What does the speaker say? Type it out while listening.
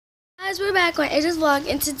Guys, we're back on Aja's Vlog,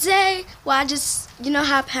 and today, well, I just, you know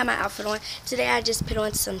how I have my outfit on. Today, I just put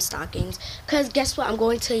on some stockings, because guess what? I'm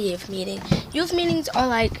going to a youth meeting. Youth meetings are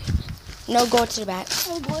like, no, go to the back.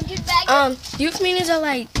 I'm going to the back. Youth meetings are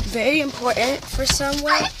like very important for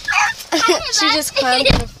someone. She just climbed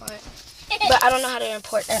in the front, but I don't know how to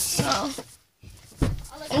import that, so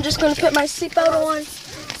I'm just going to put my seatbelt on,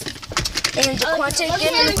 and DeQuante's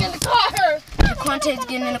getting in the car. DeQuante's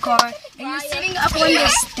getting in the car. And you're sitting up on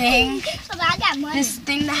this thing. This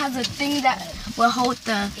thing that has a thing that will hold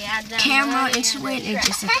the camera into it. And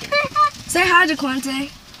just sit there. Say hi,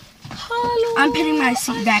 DeQuante. Hello. I'm putting my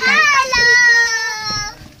seat back on.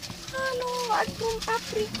 Hello, I'm from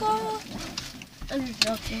Africa.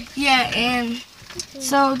 Okay. Yeah, and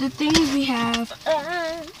so the things we have,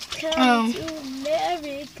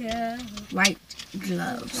 white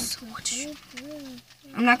gloves.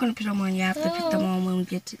 I'm not going to put them on. You have to put them on when we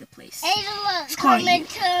get to the place. It's coming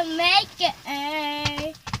to make it.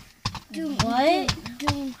 What?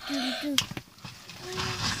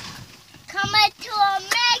 Coming to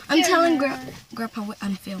make it. I'm telling Grandpa what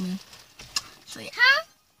I'm filming. So yeah. Huh?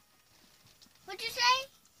 What'd you say?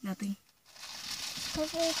 Nothing.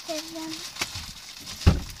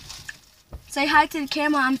 Say hi to the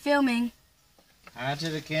camera. I'm filming. Hi to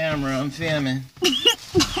the camera. I'm filming.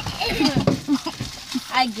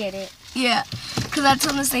 I get it. Yeah, because I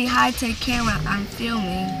told him to say hi to the camera. I'm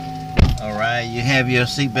filming. All right, you have your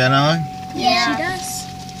seatbelt on? Yeah, she does.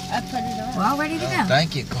 I put it on. We're all ready to go.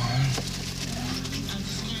 Thank you, Corn.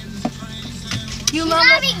 You remember,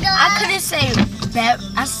 I couldn't say bev.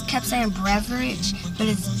 I kept saying beverage, but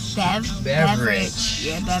it's beverage.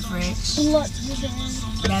 Yeah, beverage.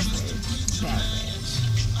 Beverage.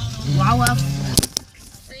 Wow,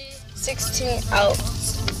 16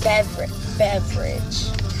 ounce beverage.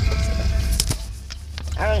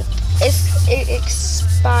 It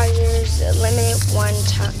expires a limited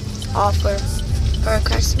one-time offer for a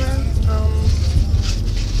customer.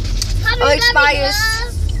 It expires.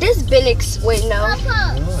 This been wait, no. Oh,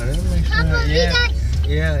 that makes sense.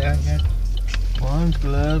 Yeah, I got one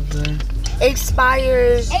glove there.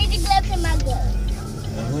 Expires gloves in my glove.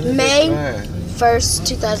 May 1st,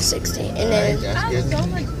 2016, and then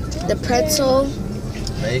the pretzel.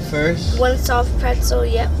 May 1st? One soft pretzel,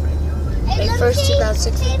 yep. May 1st,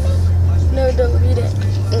 2016. No, don't read it.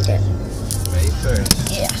 Okay. May 1st.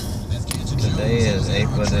 Yeah. Today is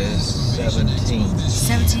April the 17th.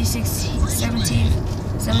 17, 16, 17,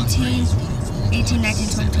 18, 19,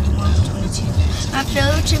 20, 21, 22. My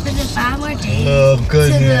field trip is in 5 more days. Oh, To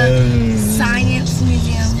goodness. the Science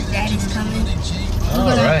Museum. Daddy's coming.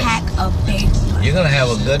 We're going to pack a big lunch. You're going to have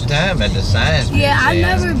a good time at the Science Museum. Yeah, I've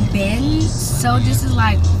never been, so this is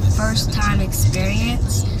like first time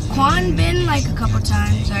experience. Quan been like a couple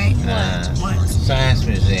times, right? Once. Science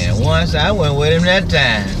Museum. Once I went with him that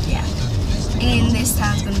time. Yeah. And this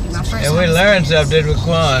time's gonna be my first And time. we learned something with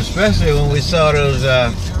Quan, especially when we saw those,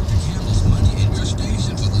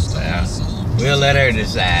 we'll let her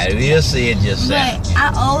decide. We'll see it just But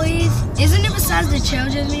I always, isn't it besides the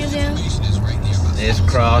Children's Museum? It's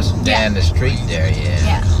crossed down the street there, yeah.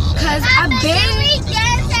 Yeah. Cause I've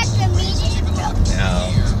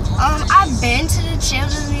been to the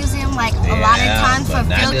Children's Museum like a lot of times for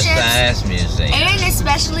field trips. Science Museum. And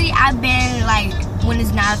especially I've been like when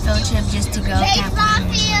it's not a field trip just to go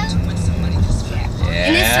camping. Yeah.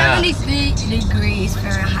 And it's 73 degrees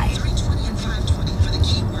Fahrenheit.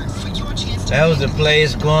 That was the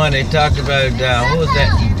place going. They talked about what was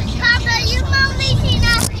that? Papa, you want me to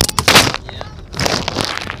know?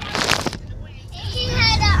 He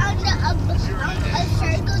had a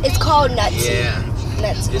circle. It's called Nutsy. Yeah.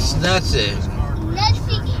 Nutsy. It's Nutsy.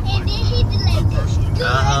 Nutsy, and then he did like this.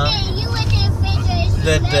 You went to the finger.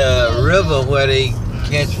 That river where they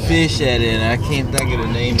catch fish at it. I can't think of the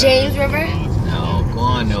name. James River? No, go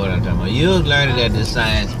on, know what I'm talking about. You'll learn it at the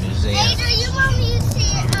Science Museum. Hey, do you want me to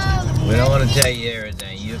see We don't want to tell you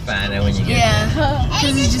everything. You'll find out when you get there. Yeah.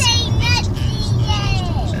 Hey, this ain't Nutsy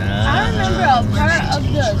yet. I remember a part of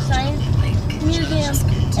the Science Museum,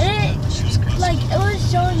 and it was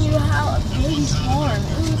showing you how a baby formed.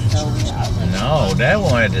 It was so weird. No, that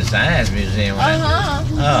one at the Science Museum.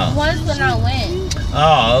 Oh. Once when I went.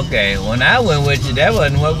 Oh, okay. When I went with you, that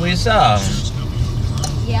wasn't what we saw.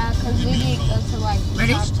 Yeah, because we didn't go to like.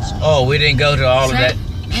 Ready? Oh, we didn't go to all of that.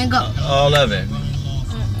 And go. All of it.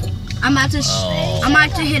 I'm about to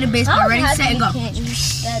hit a baseball. Ready, set, and go.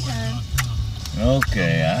 That time.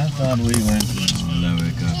 Okay, I thought we went to all of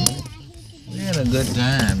it because we had a good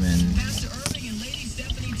time and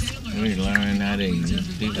we learned how to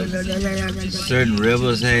people. Certain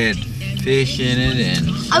rivers had fish in it and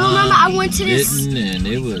I remember I went to this. bitten, and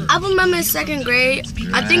it was. I remember in 2nd grade.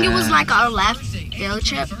 I think it was like our last field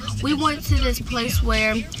trip. We went to this place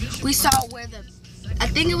where we saw where I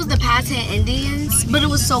think it was the Patan Indians, but it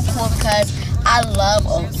was so cool because I love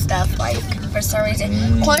old stuff. Like for some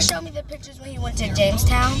reason, Quan showed me the pictures when he went to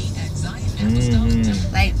Jamestown.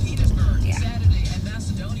 Mm-hmm. Like, yeah.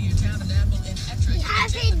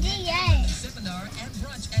 Happy DA.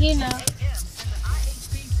 You know.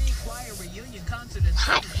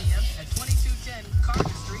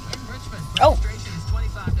 Oh.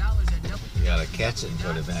 You gotta catch it and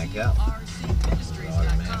put it back up.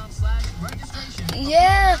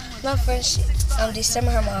 Yeah, my friend,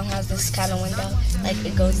 December, her mom has this kind of window, like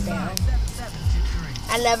it goes down.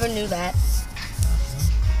 I never knew that.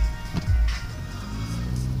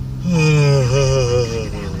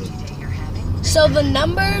 So the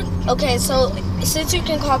number, okay, so since you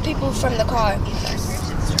can call people from the car,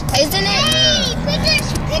 isn't it?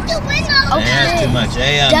 Pick the window. Okay. That's too much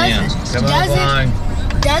AM. Come on.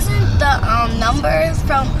 Doesn't the number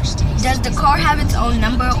from, does the car have its own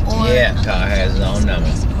number or? Yeah, car has its own number.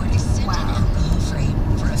 Wow.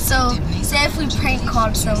 So, say if we prank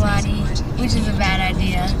called somebody, which is a bad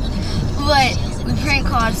idea, but we prank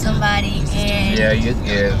called somebody and... Yeah, you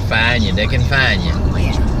find you. They can find you.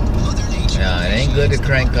 Yeah. No, it ain't good to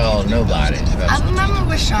crank call nobody. I remember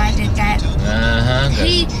Rashad did that. Uh-huh.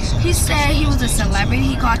 He said he was a celebrity.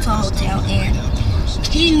 He called to a hotel and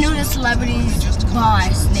he knew the celebrity's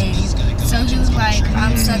boss name. So he was like,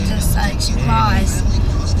 I'm such and such boss.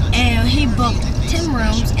 And he booked 10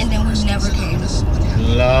 rooms and then we never came.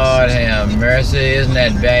 Lord have mercy, isn't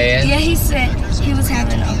that bad? Yeah, he said he was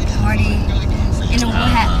having a party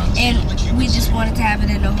and we just wanted to have it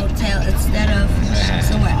in a hotel instead of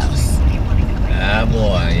somewhere else. Ah,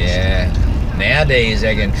 boy, yeah. Nowadays,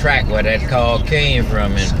 they can track where that call came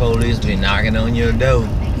from, and police be knocking on your door.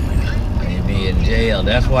 And you be in jail.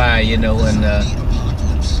 That's why, you know, when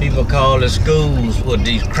people call the schools with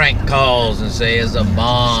these crank calls and say it's a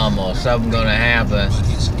bomb or something gonna happen,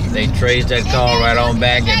 they trace that call right on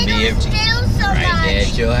back and be right there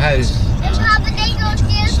at your house. And Papa, they gonna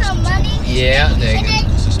steal some money. Yeah, they can.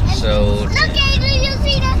 So, Look, do you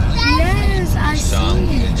see that? Yes, I see it.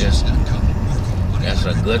 That's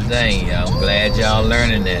a good thing. I'm glad y'all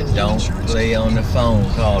learning that. Don't play on the phone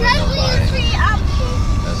calling nobody.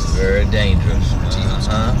 That's very dangerous.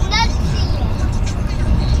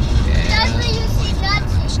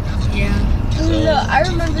 Yeah. No, I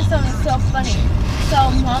remember something so funny.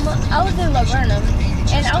 So, Mama, I was in Laverne,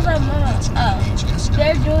 and I was like, Mama,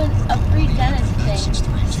 they're doing a free dentist thing.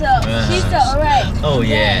 So, she said, all right. Oh,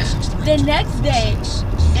 yeah. The next day,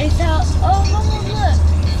 they said, oh, Mama, look.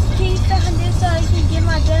 Can you stop this so I can get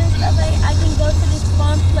my dentist? I can go to this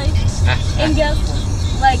fun place. And guess what?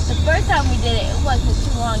 Like, the first time we did it, it wasn't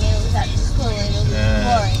too long, and it was at the school, and it was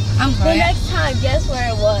boring. The next time, guess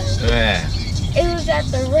where it was? Yeah. It was at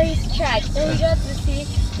the racetrack, and we got to see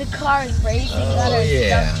the cars racing, got our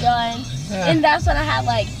stuff done. And that's when I had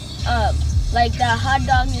like the hot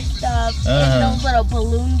dog and stuff, and those little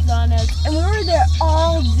balloons on us. And we were there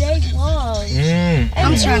all day long. And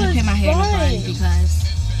I'm trying to put my hair in a bun because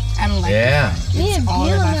I don't like Yeah. Me and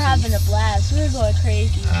Dylan were having a blast. We were going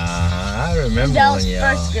crazy. I remember That when was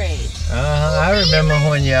y'all. first grade. I remember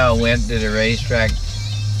when y'all went to the racetrack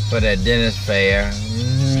for that dentist fair.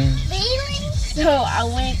 So I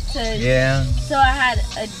went to. Yeah. So I had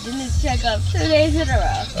a dentist checkup 2 days in a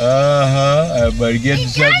row. Everybody get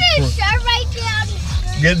yourself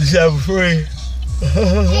free.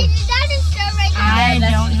 I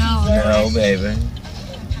don't know. No, baby.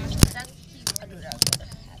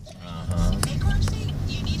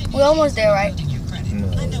 We're almost there, right?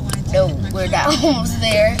 No, we're not almost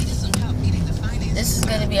there. This is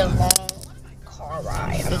gonna be a long car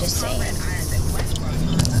ride. I'm just saying.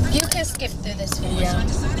 You can skip through this video.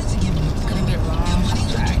 It's gonna be a long car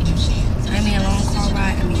ride. I mean, a long car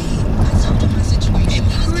ride. I mean, a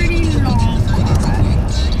pretty long car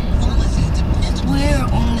ride. We're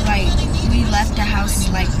only we left the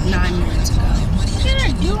house like 9 minutes ago. What can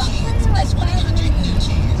I do? I'm putting like 5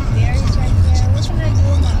 minutes. Berries right there. What can I do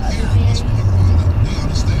with my other berries?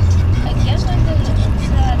 I guess I'm gonna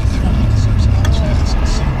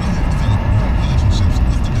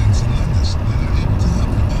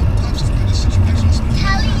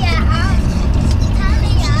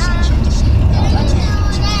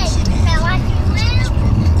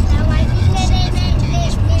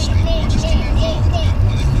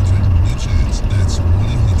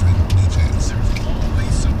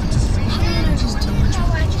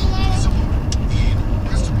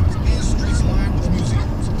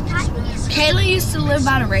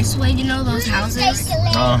raceway, you know those houses?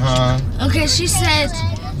 Okay, she said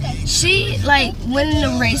she, like, when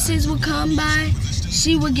the races would come by,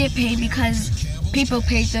 she would get paid because people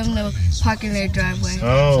paid them to park in their driveway.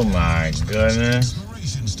 Oh my goodness.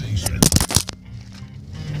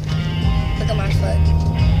 Look at my foot.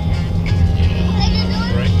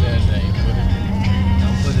 Break that thing.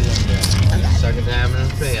 Don't put it in there. Second time in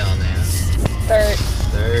the fail now. Third.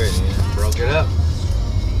 Third, yeah. Broke it up.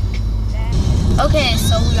 Okay,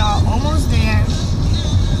 so we are almost there.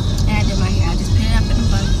 And I did my hair. I just put it up in the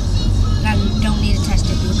bun. I don't need to touch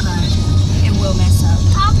it because it will mess up.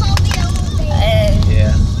 And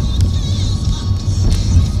Yeah.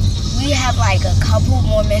 we have like a couple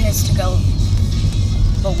more minutes to go.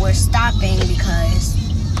 But we're stopping because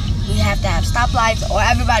we have to have stoplights or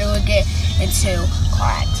everybody will get into a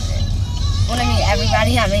car accident. When I mean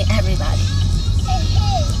everybody, I mean everybody.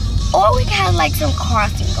 Or we can have like some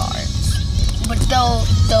crossing guards. But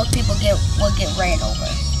those people will get ran over.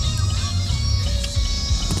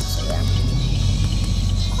 So yeah.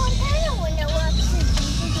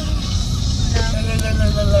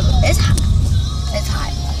 It's hot. It's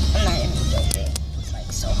hot. I'm not even joking. It's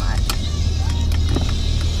like so hot.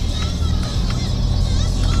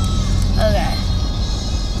 Okay.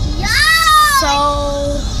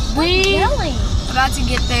 So we about to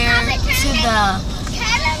get there to the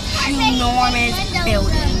enormous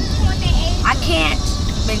building. I can't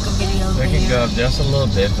make a video They can go there. up just a little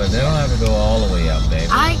bit, but they don't have to go all the way up, baby.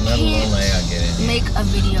 I Let a little can't layout get in here. make a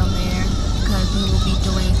video there because we will be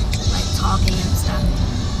doing like talking and stuff.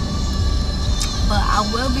 But I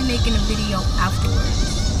will be making a video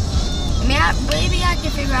afterwards. I mean, maybe I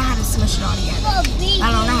can figure out how to smush it all together.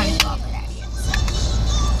 I don't know how to do all of that yet.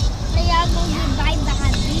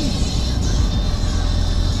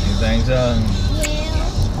 You think so?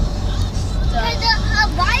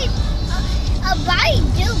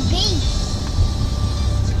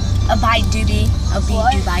 A bite doobie, a bee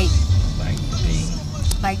do bite, Like the bee.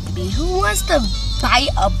 bite the bee. Who wants to bite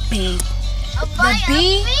a bee? The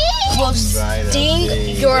bee will Right, sting a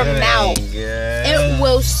bee. your That mouth. ain't good. It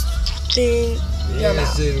will sting your Yes,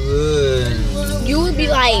 mouth. it would. You would be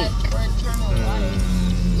like, Mm.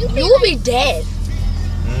 you would be dead.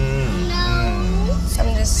 Mm.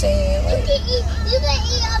 I'm just saying, like, You can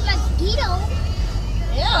eat a mosquito.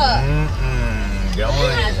 Yeah. Mm-mm. Don't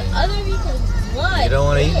It has want other people's blood. you don't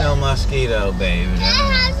want to eat no mosquito, baby. It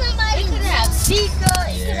has It somebody. could have Zika.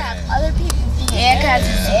 It could have other people's DNA. yeah, because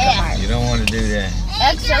it's Yeah. You don't want to do that. It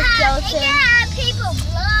Exoskeleton. can have people's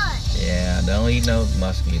blood. Yeah, don't eat no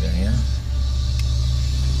mosquito, yeah?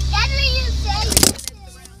 That's what you say.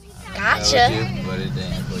 Gotcha. Put it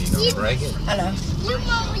down. Well, you gonna break it? I know. You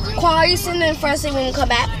know, you Quan, are you sitting in front seat when we come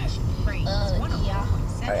back? Yeah.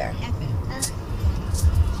 Okay.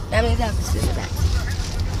 That means I have to sit in the back.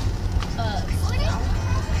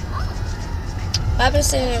 I've been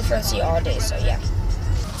sitting in front seat all day, so yeah.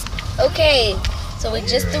 Okay, so we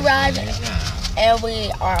just arrived and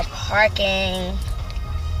we are parking.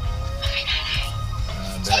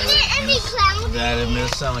 Is there any clown? That and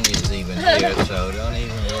Miss Sonia's even here, so don't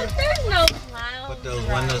even There's no clown. put those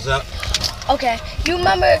windows up Okay, you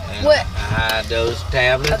remember and what? hide those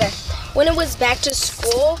tablets. Okay, when it was back to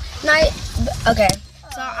school night. Okay,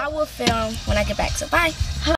 so I will film when I get back. So bye.